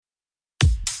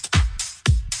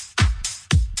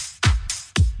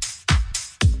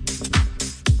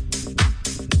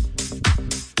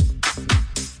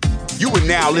You are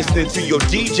now listening to your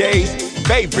DJ's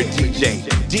favorite DJ,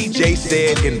 DJ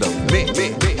Said in the mix.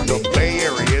 The Bay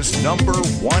Area's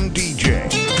 #1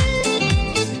 DJ.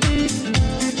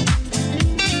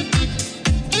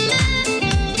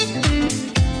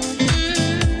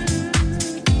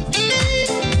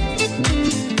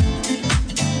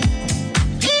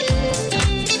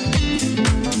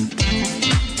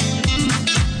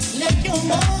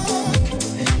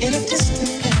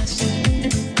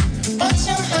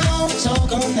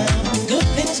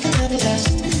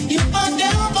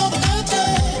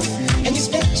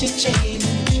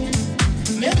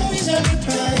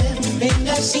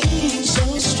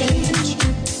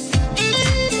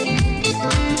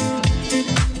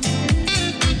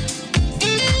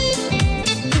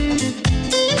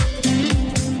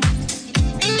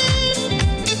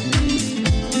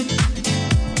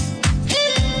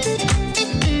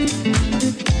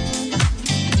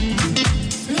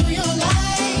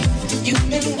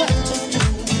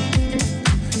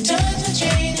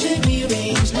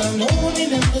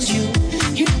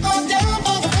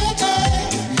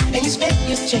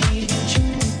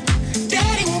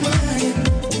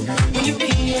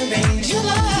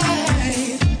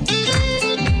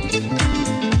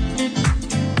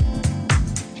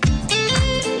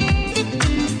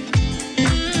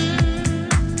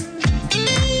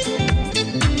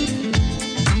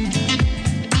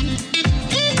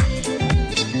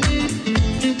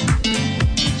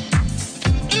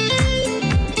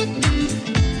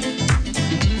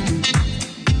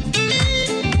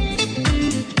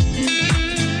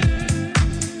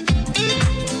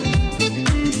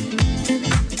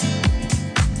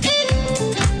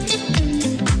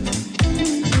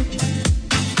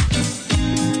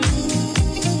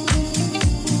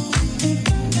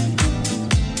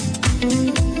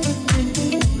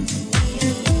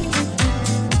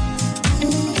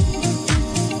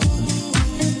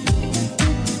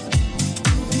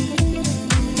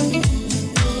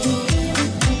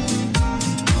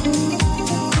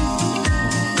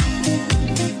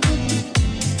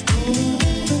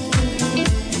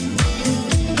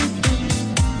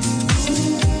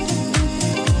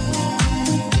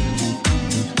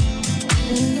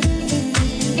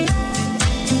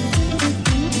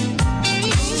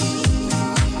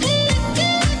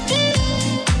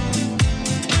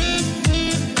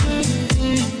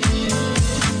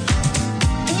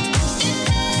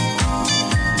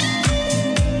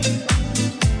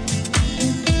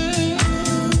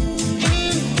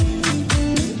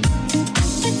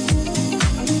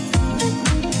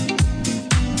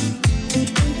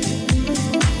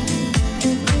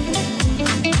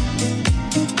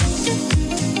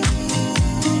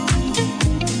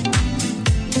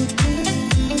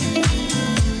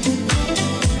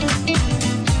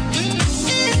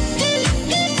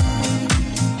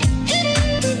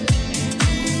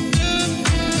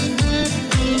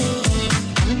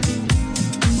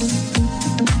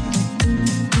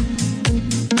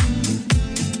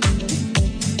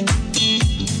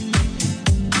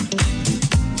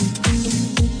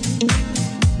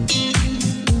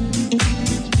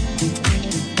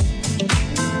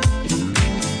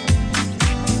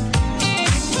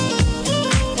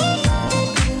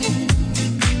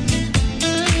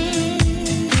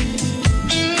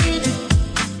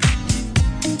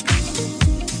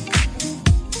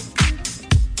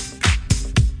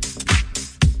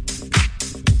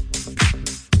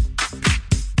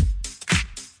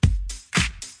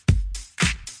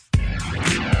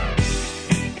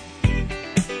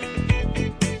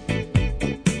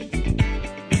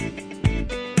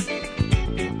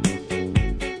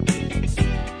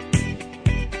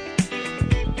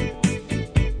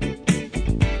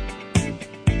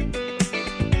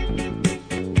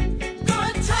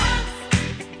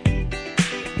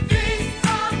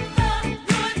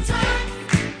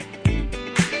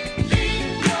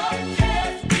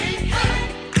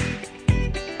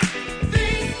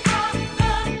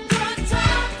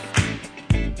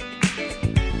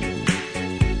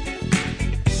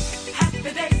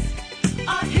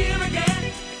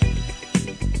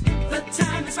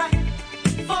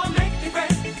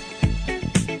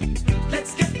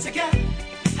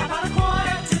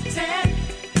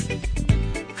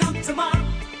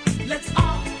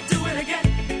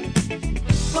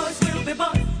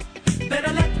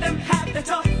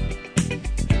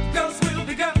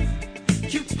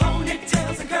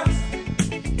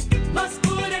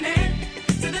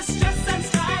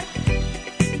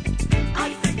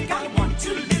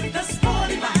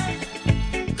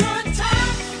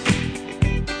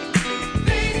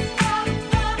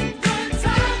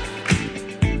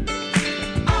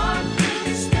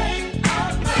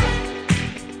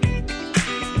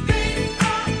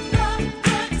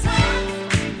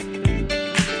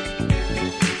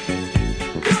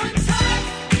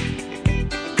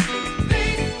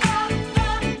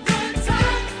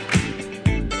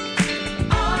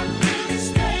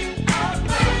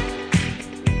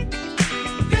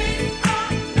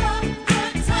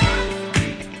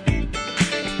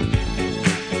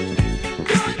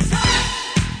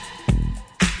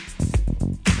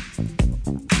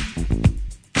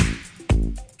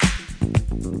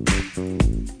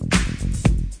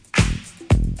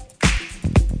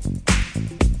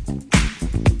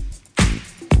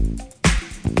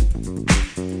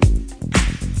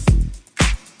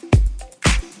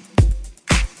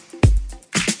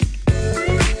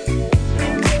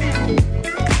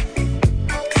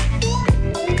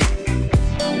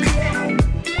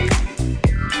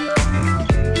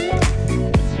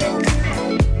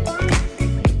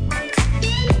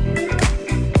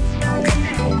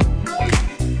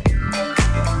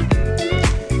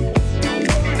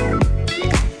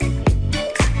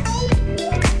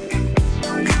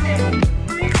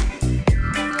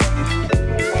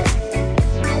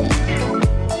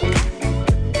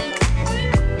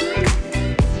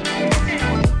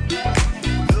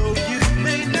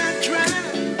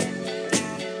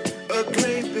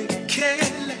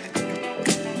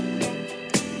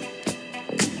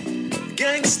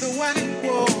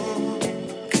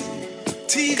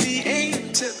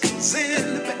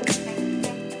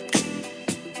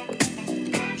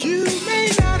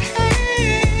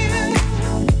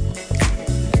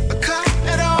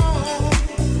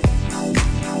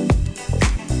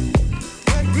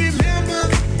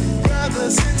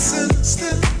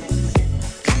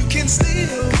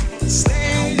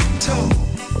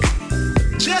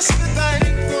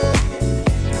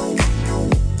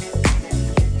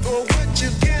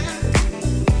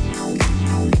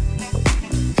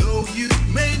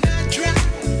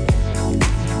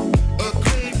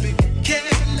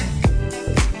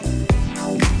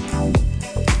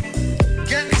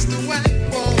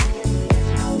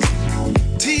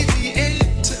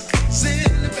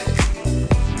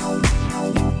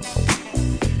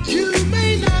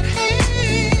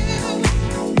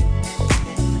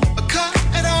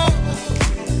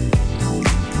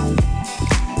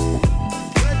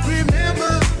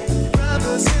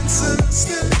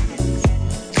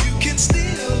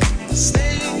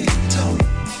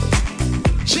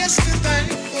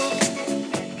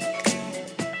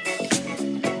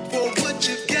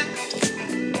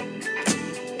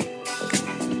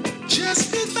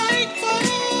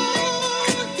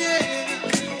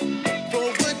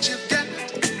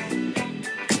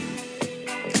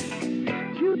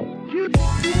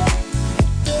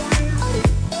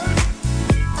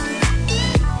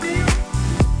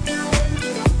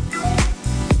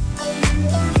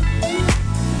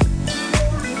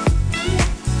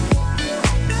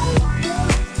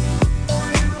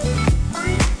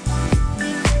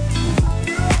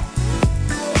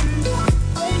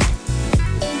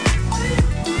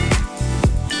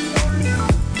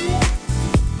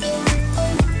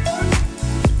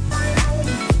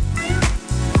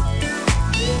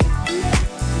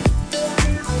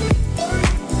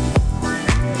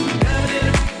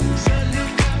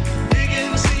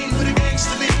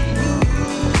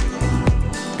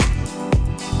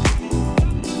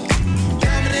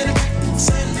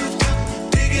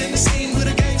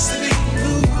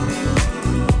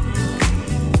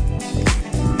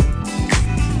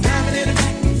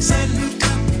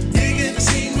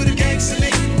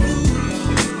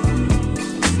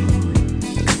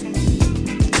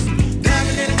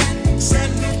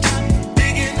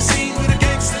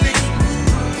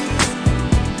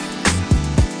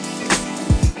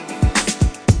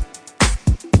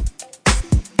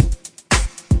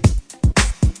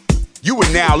 You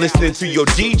are now listening to your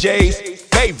DJ's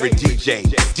favorite DJ,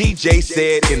 DJ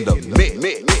Said in the Mix.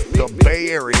 The Bay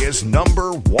Area's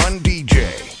 #1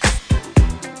 DJ.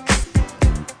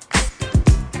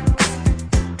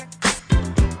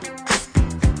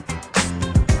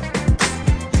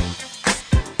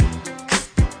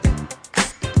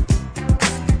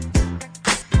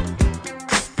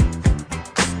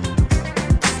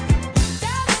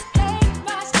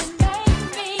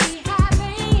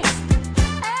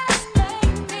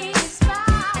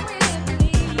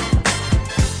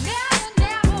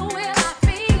 Never will I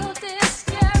feel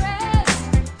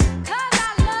discouraged.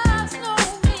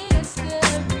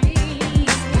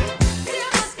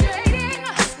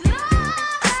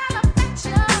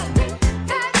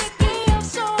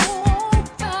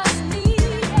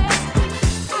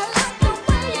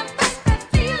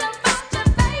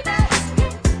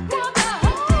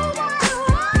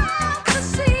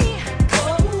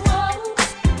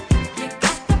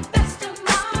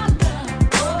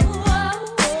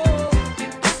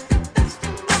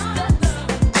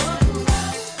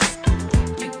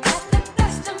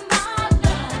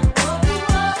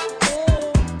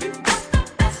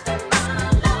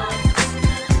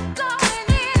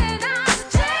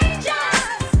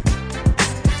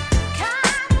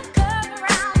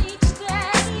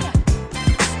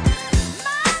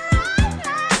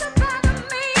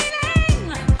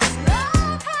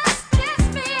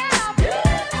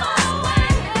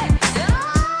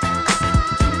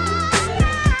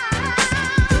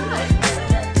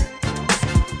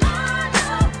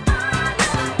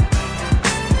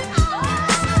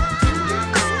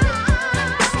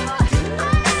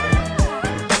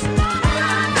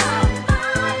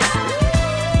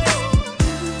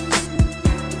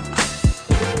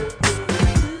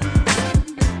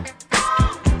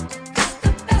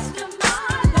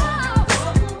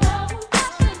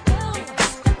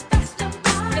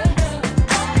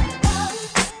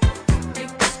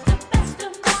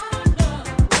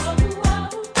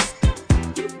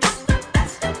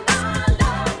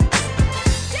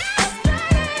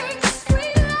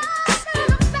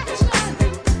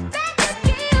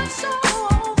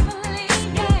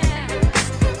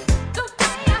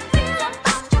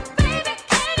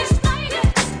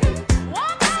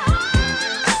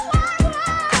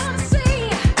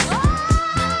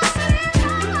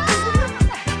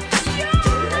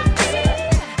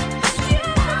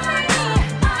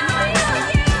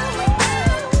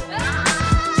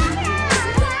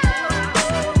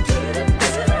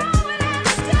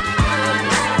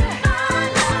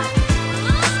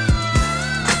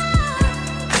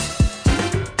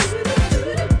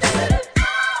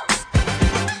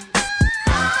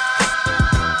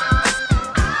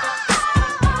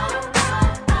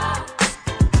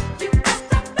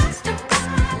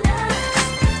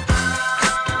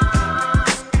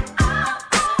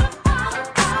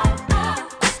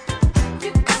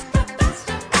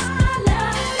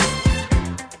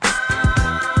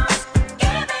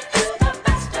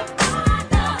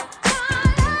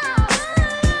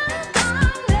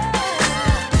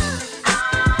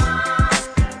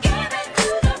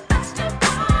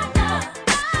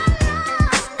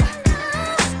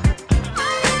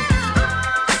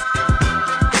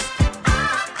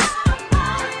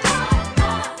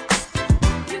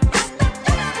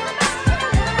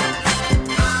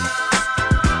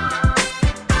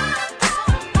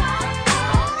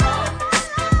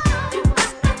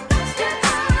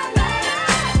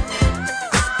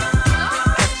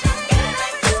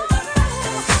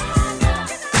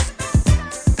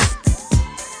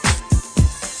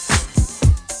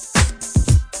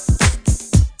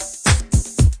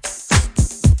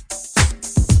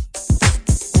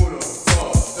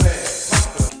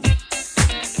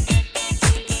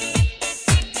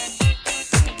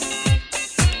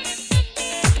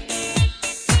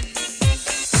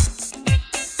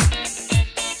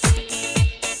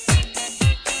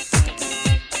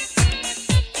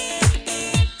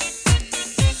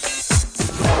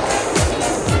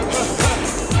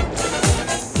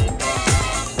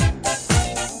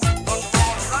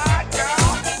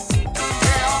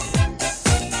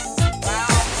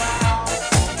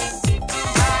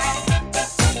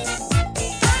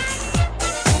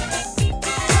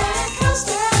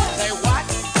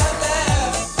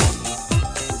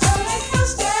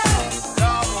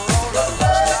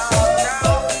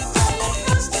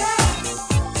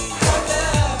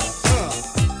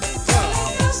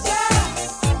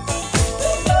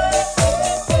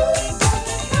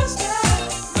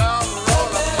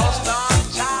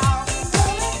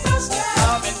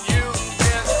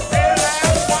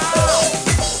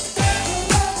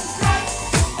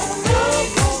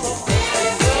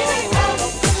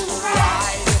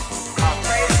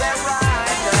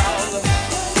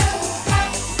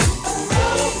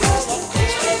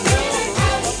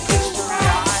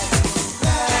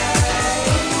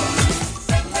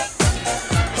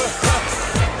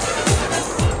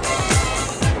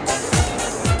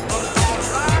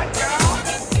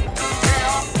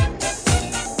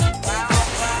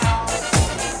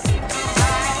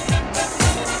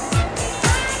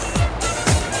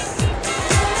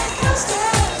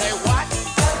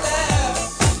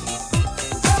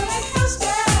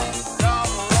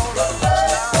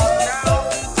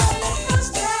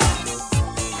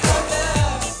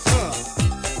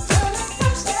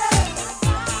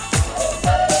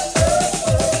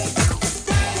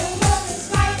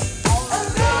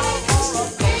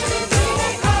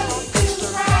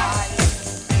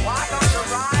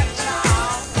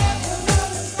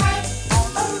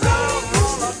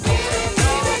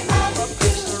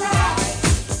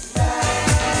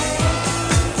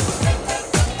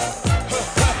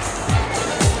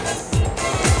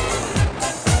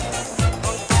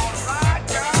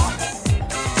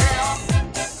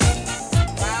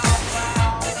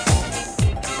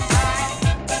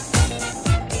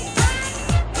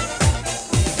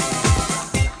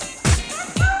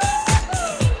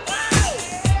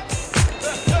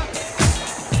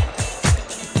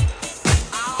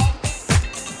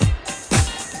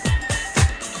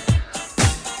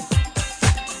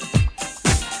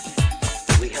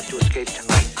 to escape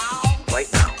tonight,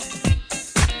 right now.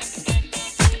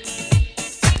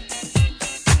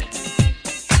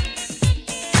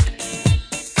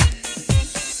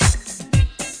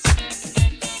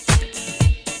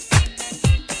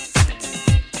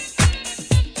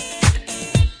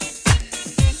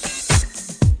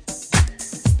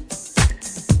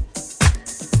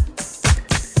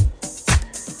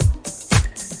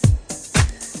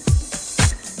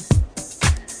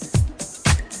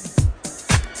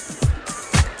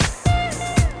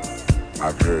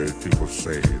 I've heard people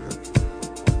say that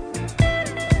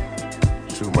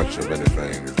too much of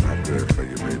anything is not good for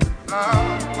you, baby.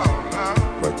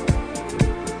 But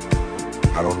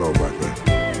I don't know about that.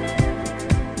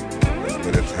 As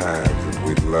many times as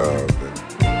we've loved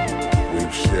and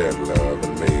we've shared love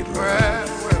and made love,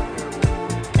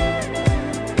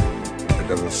 it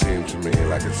doesn't seem to me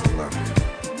like it's enough.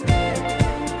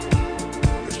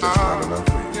 It's just not enough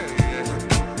for you.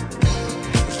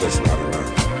 It's just not enough.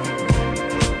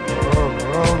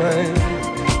 Oh, baby.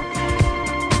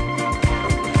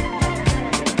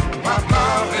 My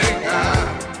darling, I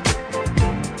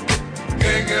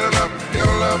can't get enough of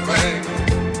your love, baby.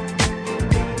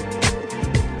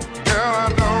 Girl, I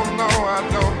don't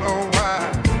know why.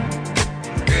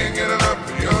 Can't get enough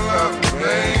of your love,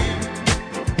 baby.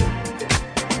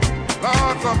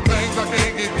 Lord, some things I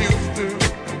can't get used to,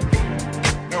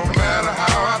 no matter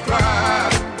how I try.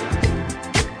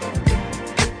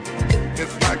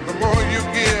 It's like the more you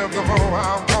give, the more I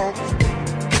want.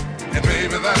 And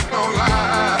baby, that's no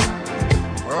lie.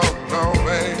 Oh no,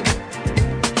 baby.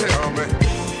 Tell me,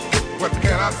 what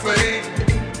can I say?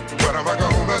 What am I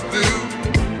gonna do?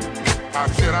 How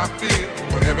should I feel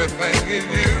when everything is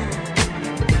you?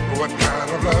 What kind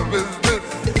of love is this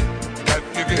that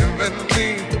you're giving me?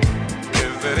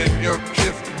 Is it in your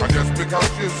kiss or just because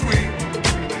you're sweet?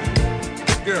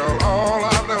 Girl, all I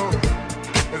know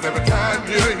is every time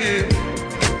you're here,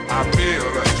 I feel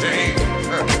a change,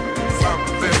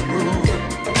 something moving.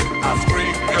 I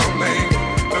scream your name.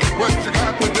 Look what you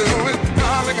got to do, and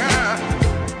darling, I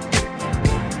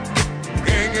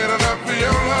can't get enough of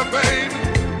your love, baby.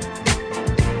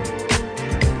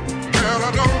 Girl,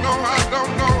 I don't know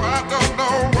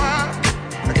why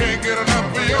I can't get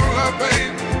enough of your love,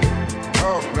 baby.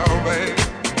 Oh no, baby.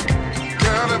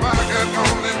 Girl, if I could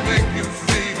only make you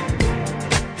see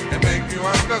and make you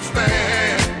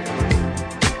understand.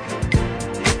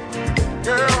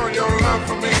 Girl, your love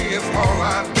for me is all I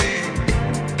need,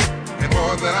 and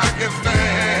more than I can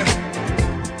stand.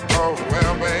 Oh,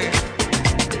 well, babe,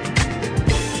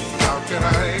 how can I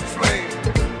explain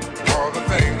all the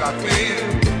things I feel?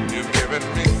 You've given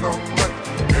me so much,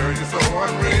 girl, you're so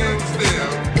unreal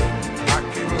still. I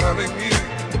keep loving you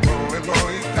more and more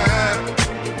each time.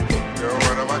 Girl,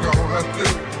 what am I gonna do?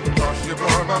 'Cause you're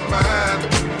blowing my mind.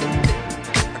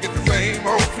 I get the same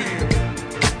old feel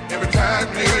every time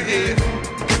you're here.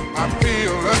 I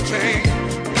feel a change,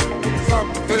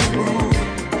 something moving.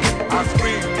 I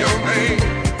scream your name.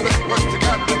 Look what you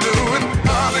got to do, and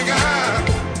darling, I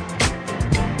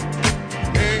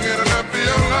can't get enough of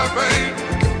your love, babe.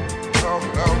 Oh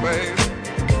no, babe.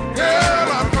 Girl,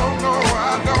 I don't know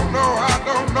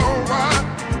why.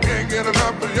 Can't get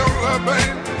enough of your love,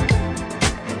 babe.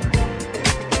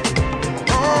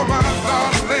 Oh my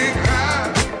darling, I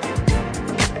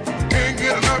can't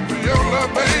get enough of your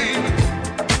love, babe.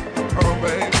 Oh,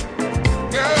 baby.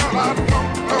 Girl, I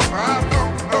don't know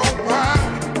why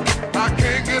I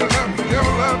can't get enough of your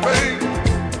love, baby.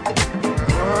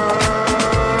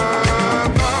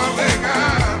 Darling, I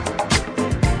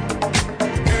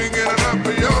can't get enough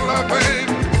of your love, baby.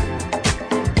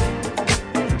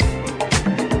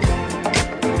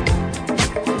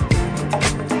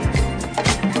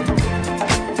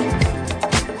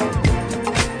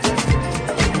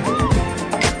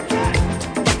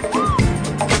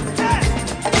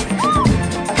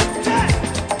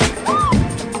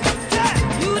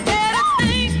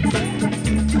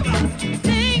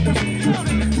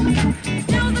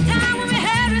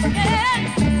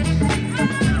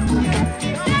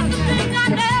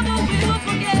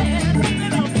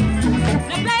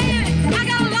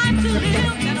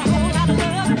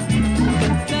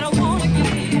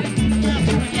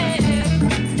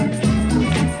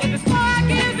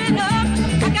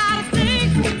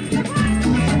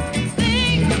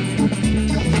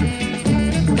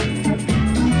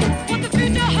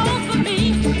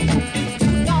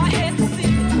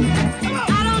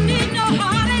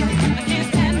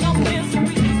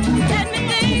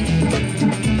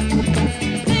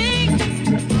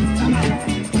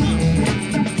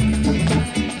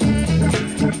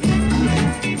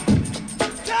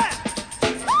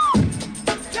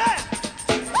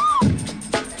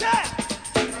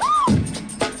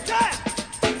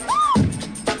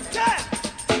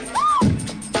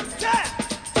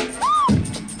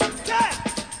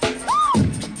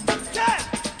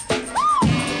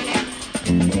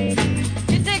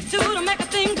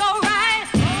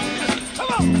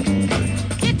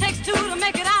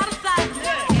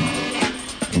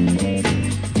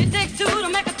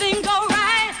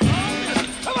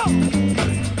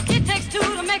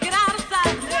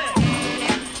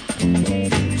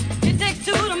 It takes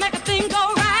two to make a thing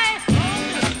go right.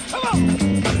 Come on.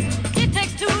 It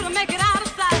takes two to make it out of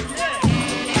sight.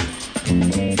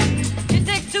 It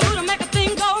takes two to make a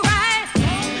thing go right.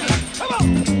 Come on.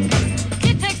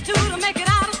 It takes two to make it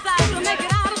out of sight. To make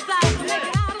it out of sight. To make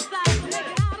it out of sight. To make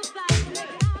it out of sight. To make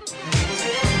it out of sight.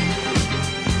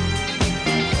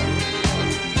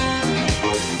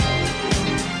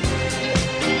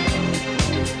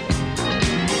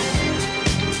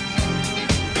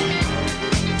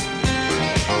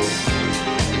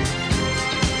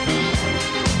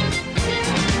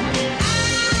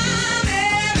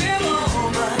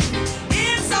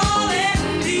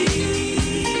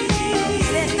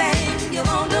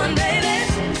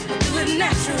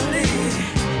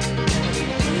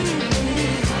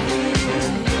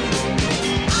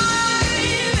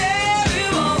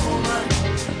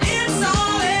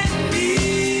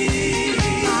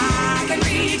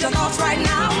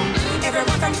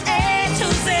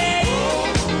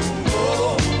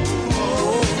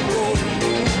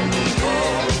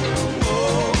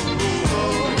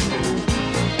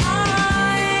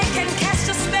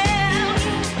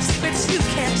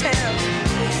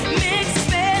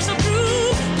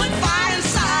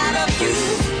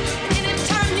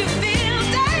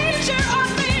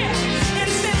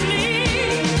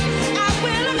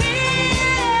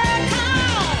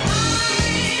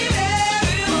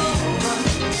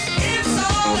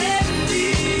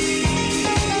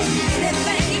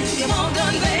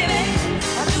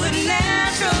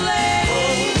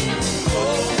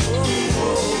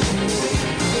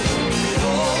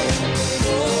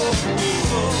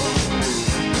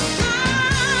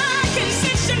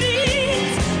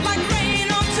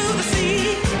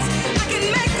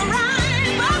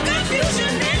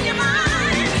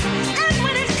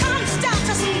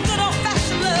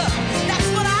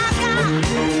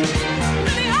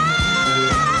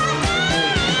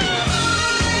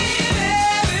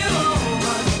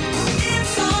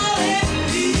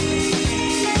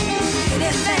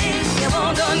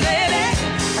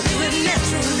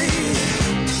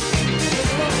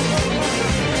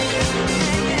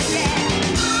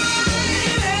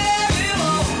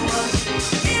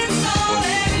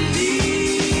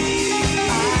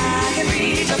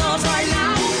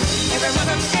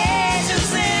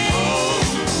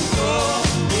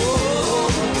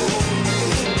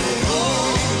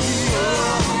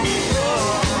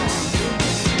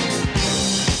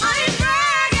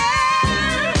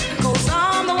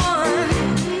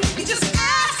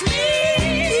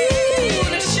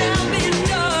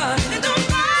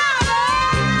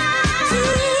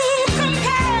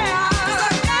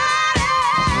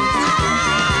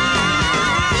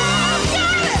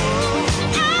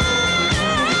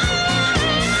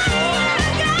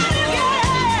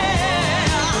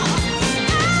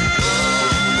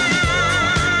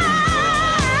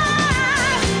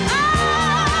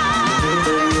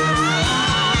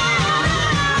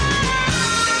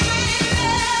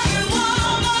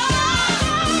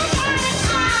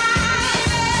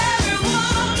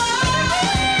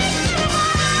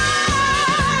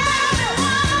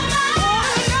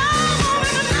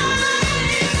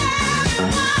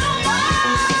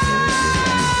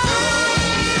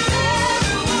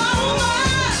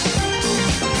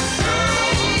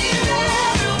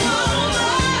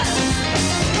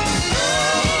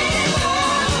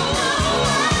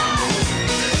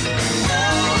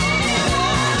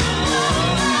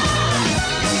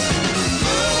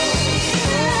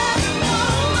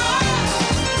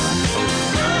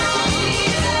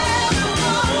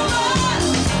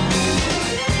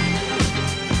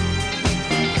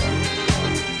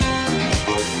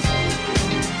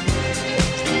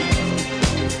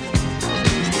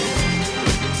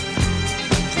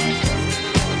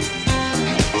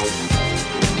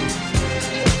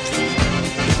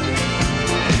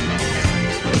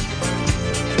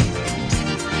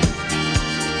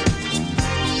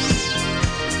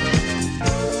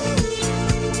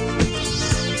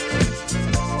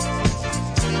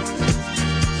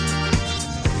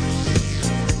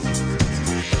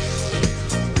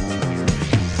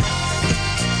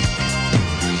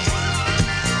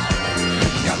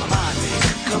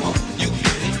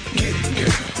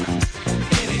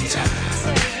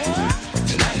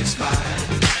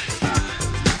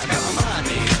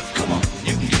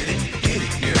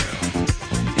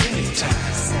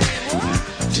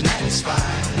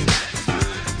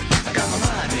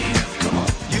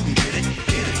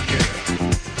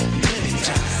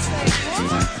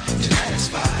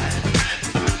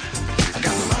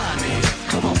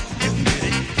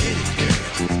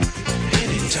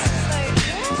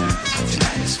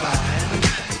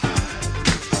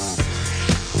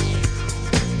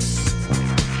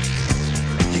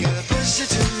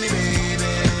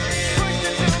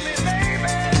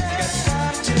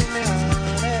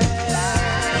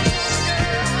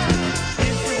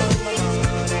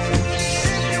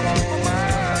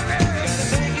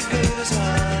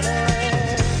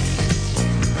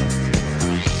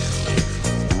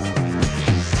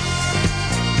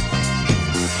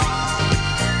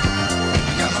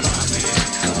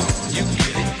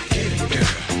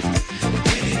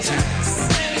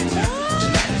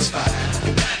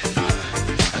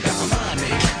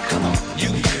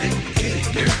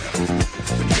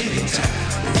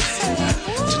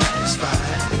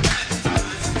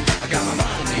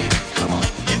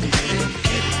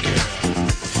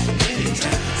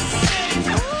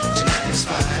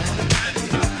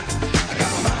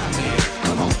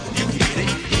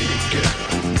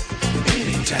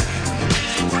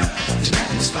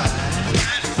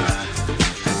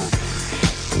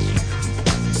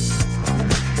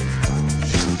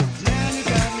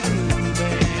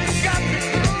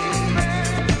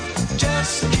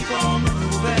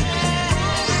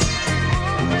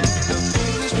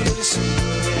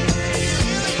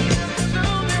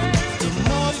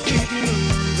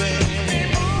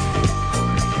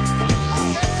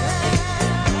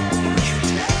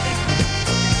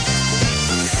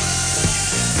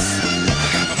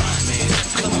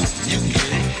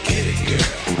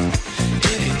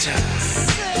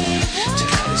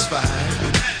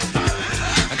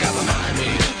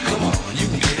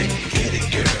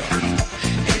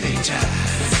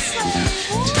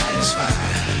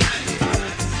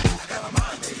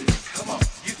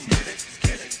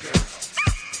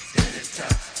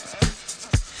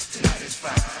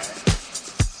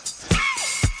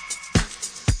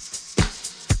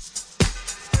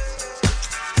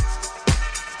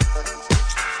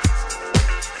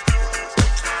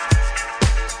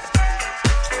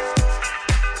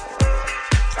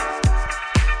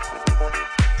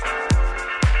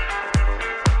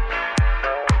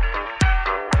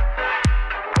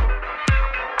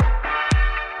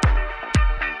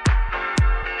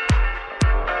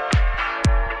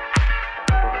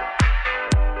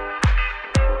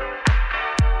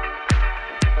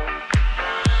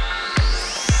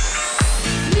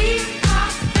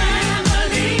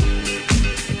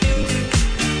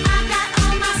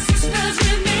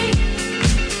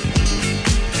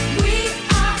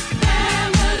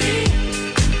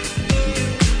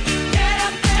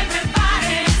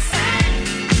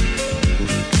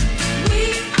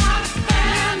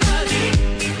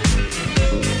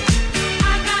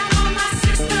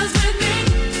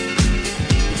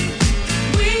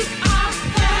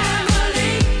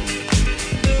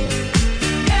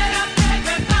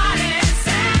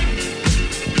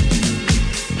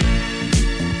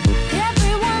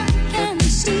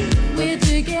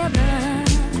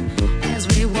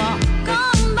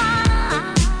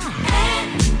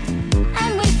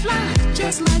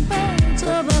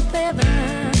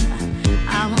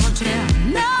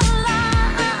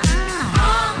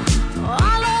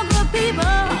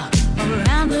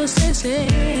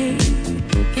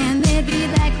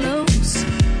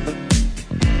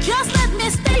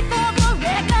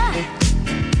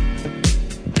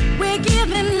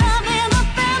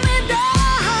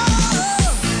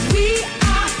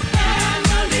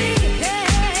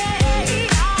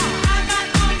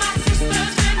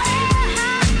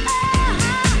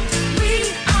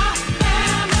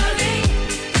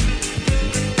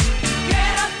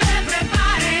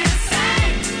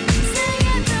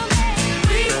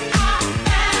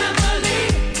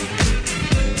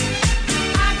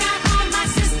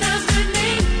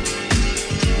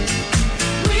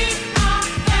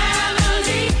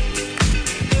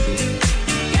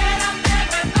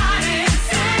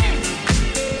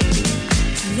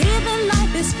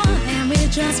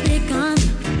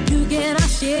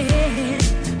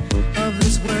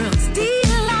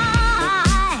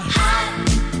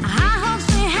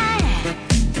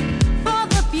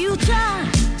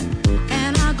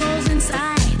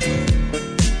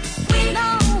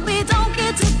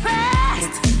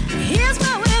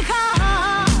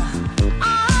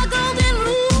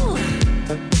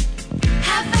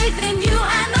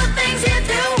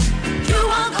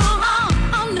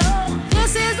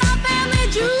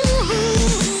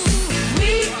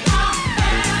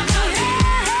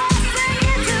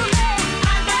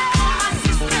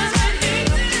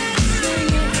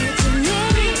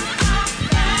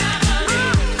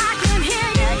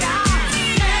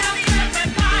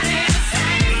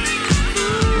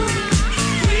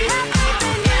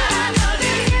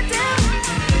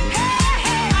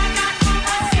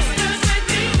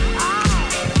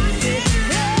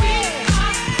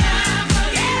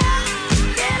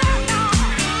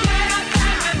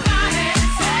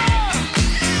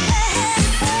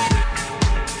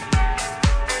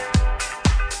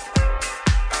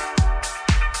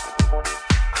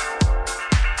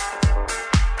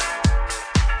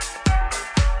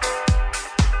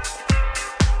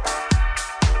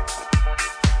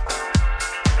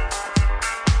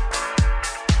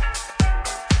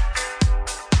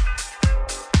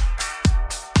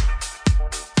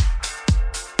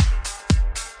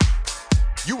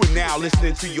 You are now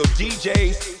listening to your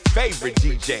DJ's favorite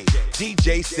DJ.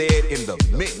 DJ Said in the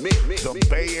mix. The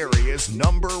Bay Area's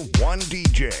 #1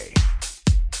 DJ.